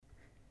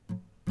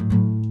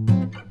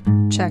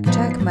Check,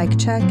 check, mic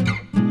check.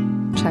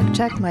 Check,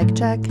 check, mic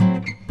check.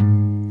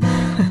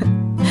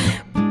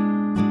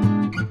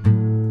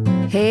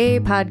 Hey,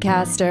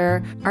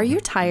 podcaster. Are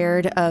you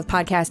tired of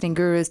podcasting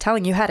gurus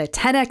telling you how to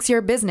 10x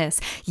your business,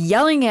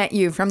 yelling at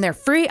you from their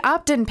free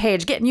opt-in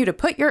page, getting you to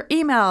put your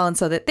email in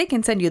so that they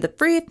can send you the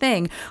free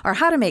thing, or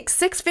how to make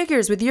 6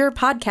 figures with your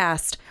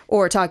podcast,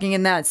 or talking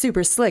in that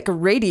super slick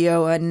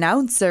radio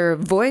announcer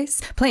voice,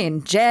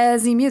 playing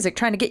jazzy music,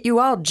 trying to get you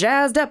all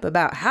jazzed up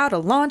about how to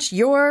launch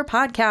your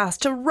podcast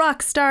to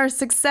rock star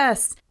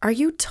success? Are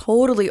you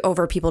totally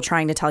over people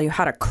trying to tell you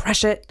how to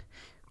crush it?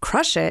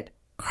 Crush it?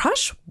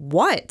 Crush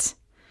what?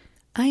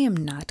 I am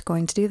not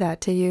going to do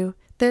that to you.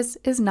 This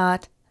is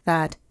not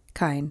that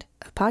kind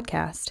of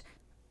podcast.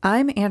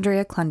 I'm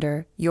Andrea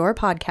Klunder, your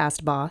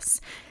podcast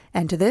boss,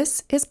 and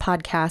this is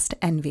Podcast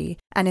Envy.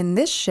 And in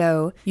this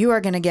show, you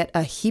are going to get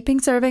a heaping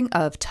serving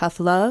of tough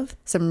love,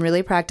 some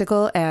really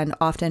practical and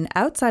often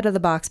outside of the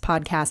box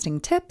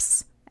podcasting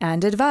tips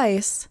and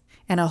advice,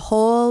 and a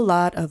whole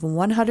lot of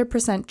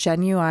 100%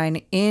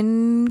 genuine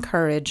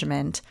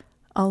encouragement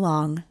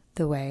along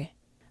the way.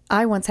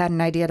 I once had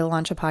an idea to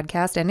launch a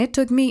podcast, and it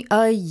took me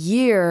a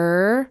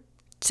year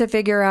to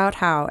figure out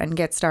how and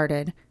get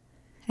started.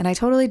 And I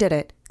totally did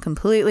it,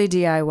 completely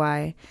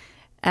DIY.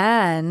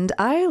 And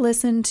I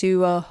listened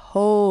to a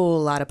whole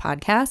lot of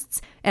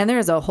podcasts, and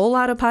there's a whole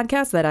lot of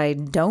podcasts that I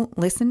don't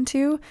listen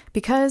to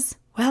because,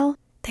 well,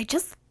 they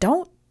just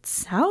don't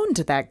sound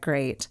that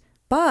great.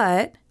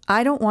 But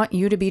I don't want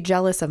you to be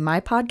jealous of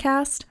my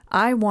podcast.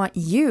 I want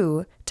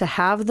you to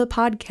have the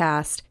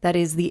podcast that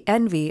is the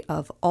envy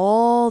of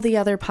all the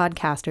other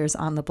podcasters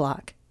on the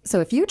block. So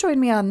if you join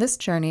me on this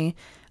journey,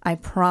 I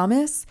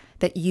promise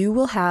that you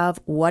will have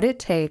what it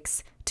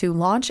takes to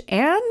launch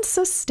and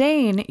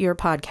sustain your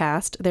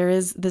podcast. There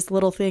is this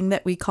little thing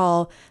that we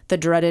call the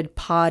dreaded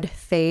pod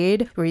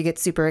fade, where you get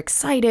super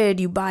excited,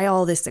 you buy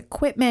all this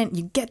equipment,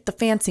 you get the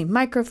fancy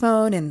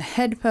microphone and the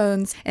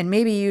headphones, and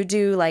maybe you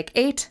do like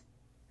 8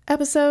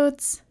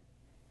 episodes,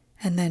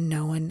 and then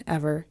no one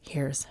ever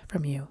hears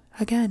from you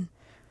again.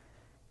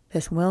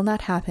 This will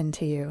not happen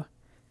to you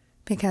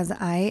because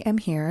I am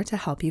here to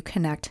help you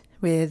connect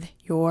with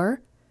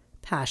your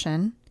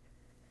passion,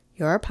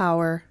 your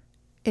power,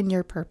 and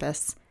your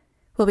purpose.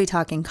 We'll be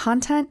talking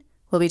content,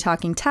 we'll be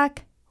talking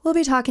tech, we'll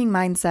be talking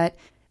mindset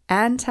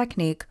and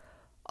technique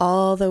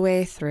all the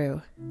way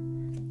through.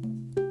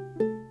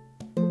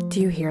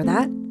 Do you hear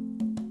that?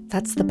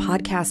 That's the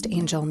podcast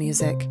angel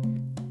music.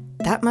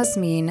 That must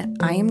mean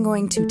I am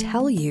going to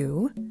tell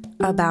you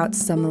about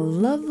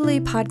some lovely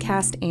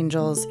podcast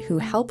angels who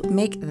help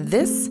make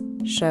this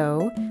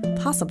show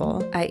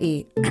possible,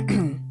 i.e.,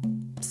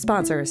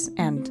 sponsors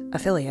and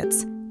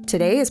affiliates.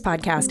 Today's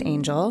podcast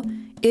angel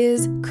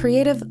is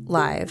Creative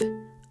Live.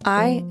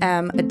 I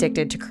am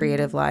addicted to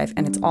Creative Live,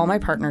 and it's all my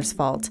partner's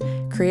fault.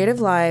 Creative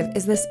Live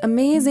is this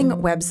amazing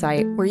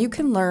website where you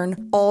can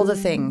learn all the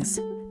things.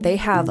 They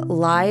have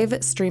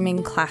live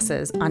streaming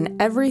classes on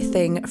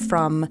everything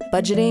from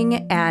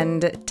budgeting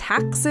and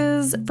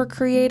taxes for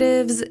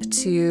creatives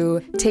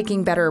to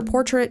taking better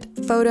portrait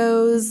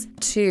photos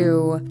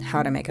to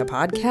how to make a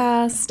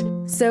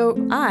podcast.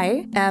 So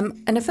I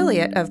am an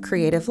affiliate of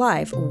Creative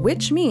Live,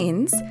 which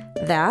means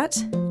that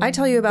I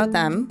tell you about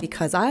them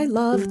because I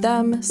love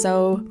them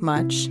so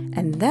much.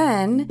 And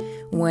then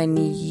when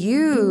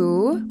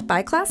you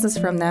buy classes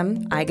from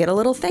them, I get a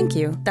little thank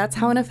you. That's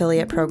how an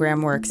affiliate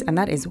program works. And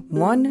that is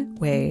one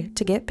way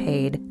to get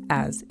paid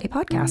as a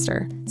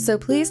podcaster. So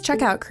please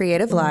check out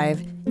Creative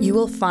Live. You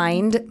will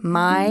find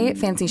my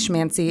fancy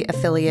schmancy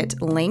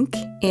affiliate link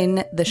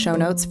in the show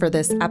notes for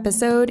this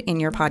episode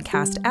in your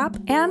podcast app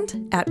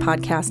and at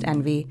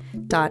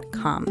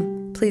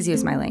podcastenvy.com. Please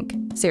use my link.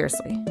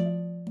 Seriously.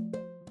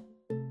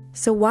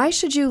 So why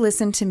should you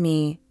listen to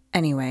me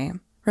anyway?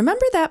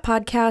 Remember that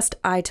podcast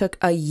I took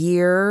a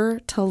year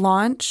to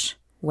launch?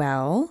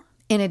 Well,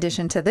 in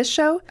addition to this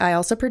show, I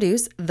also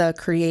produce The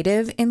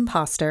Creative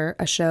Imposter,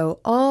 a show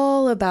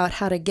all about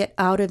how to get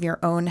out of your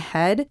own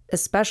head,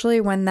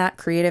 especially when that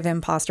creative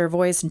imposter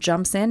voice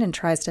jumps in and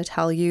tries to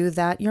tell you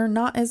that you're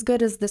not as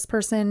good as this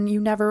person,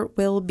 you never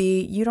will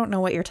be, you don't know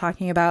what you're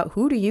talking about,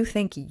 who do you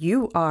think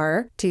you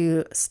are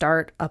to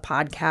start a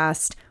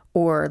podcast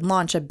or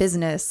launch a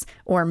business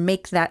or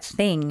make that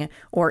thing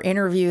or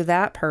interview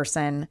that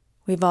person?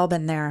 We've all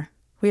been there.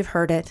 We've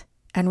heard it.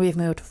 And we've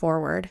moved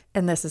forward,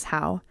 and this is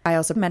how. I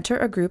also mentor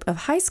a group of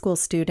high school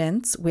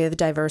students with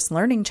diverse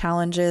learning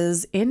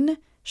challenges in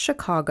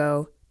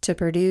Chicago to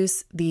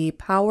produce the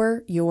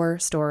Power Your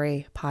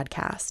Story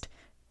podcast.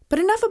 But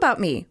enough about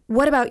me.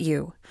 What about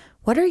you?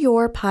 What are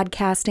your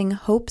podcasting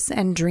hopes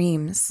and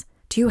dreams?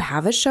 Do you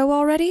have a show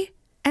already?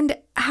 And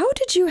how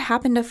did you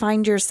happen to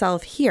find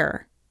yourself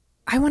here?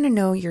 I want to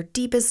know your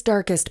deepest,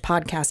 darkest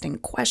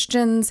podcasting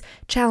questions,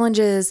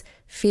 challenges,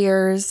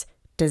 fears,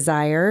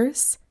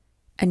 desires.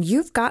 And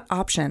you've got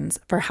options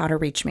for how to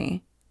reach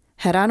me.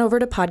 Head on over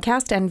to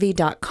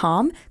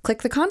podcastenvy.com,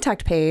 click the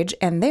contact page,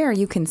 and there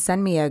you can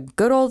send me a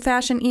good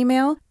old-fashioned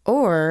email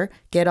or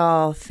get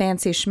all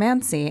fancy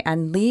schmancy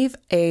and leave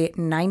a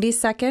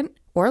 90-second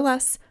or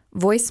less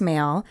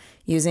voicemail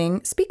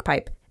using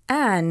SpeakPipe.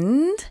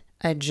 And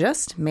I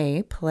just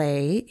may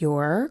play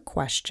your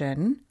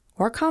question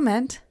or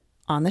comment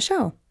on the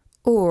show.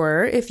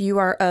 Or if you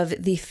are of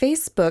the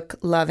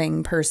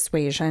Facebook-loving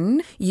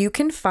persuasion, you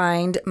can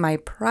find my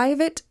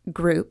private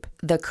group,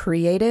 The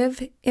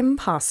Creative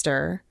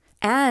Imposter.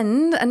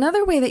 And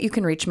another way that you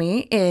can reach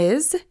me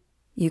is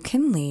you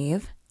can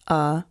leave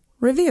a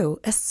review,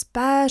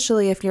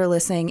 especially if you're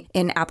listening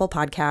in Apple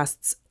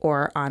Podcasts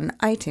or on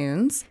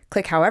iTunes.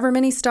 Click however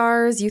many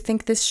stars you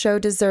think this show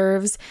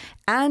deserves,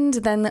 and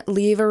then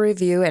leave a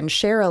review and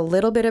share a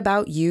little bit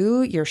about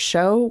you, your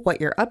show, what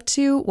you're up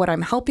to, what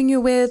I'm helping you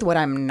with, what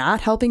I'm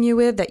not helping you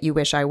with that you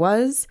wish I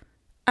was.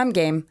 I'm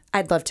game.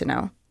 I'd love to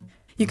know.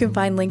 You can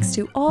find links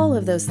to all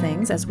of those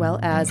things, as well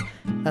as,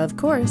 of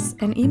course,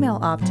 an email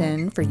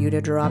opt-in for you to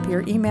drop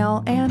your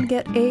email and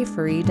get a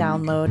free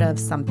download of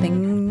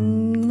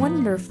something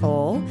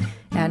wonderful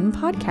and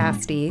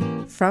podcasty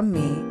from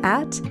me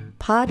at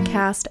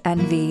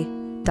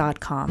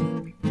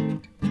podcastenvy.com.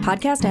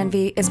 Podcast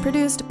Envy is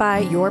produced by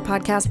your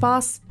podcast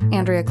boss,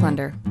 Andrea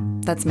Klunder.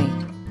 That's me.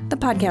 The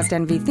Podcast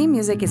Envy theme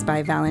music is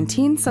by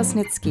Valentin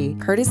Sosnitsky,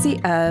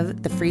 courtesy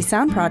of the Free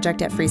Sound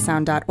Project at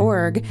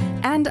freesound.org,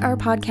 and our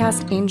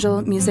podcast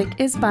Angel music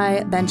is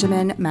by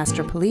Benjamin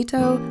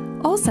Mastropolito,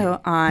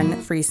 also on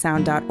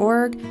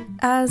freesound.org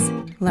as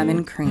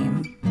Lemon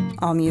Cream.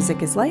 All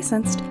music is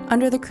licensed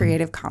under the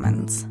Creative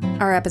Commons.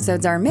 Our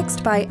episodes are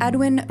mixed by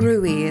Edwin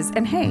Ruiz,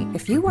 and hey,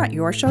 if you want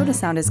your show to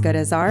sound as good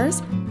as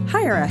ours,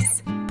 hire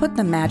us. Put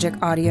the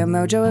magic audio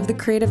mojo of the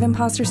Creative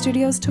Imposter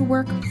Studios to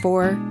work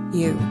for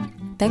you.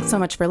 Thanks so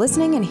much for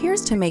listening, and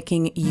here's to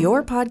making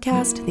your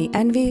podcast the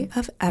envy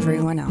of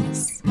everyone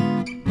else.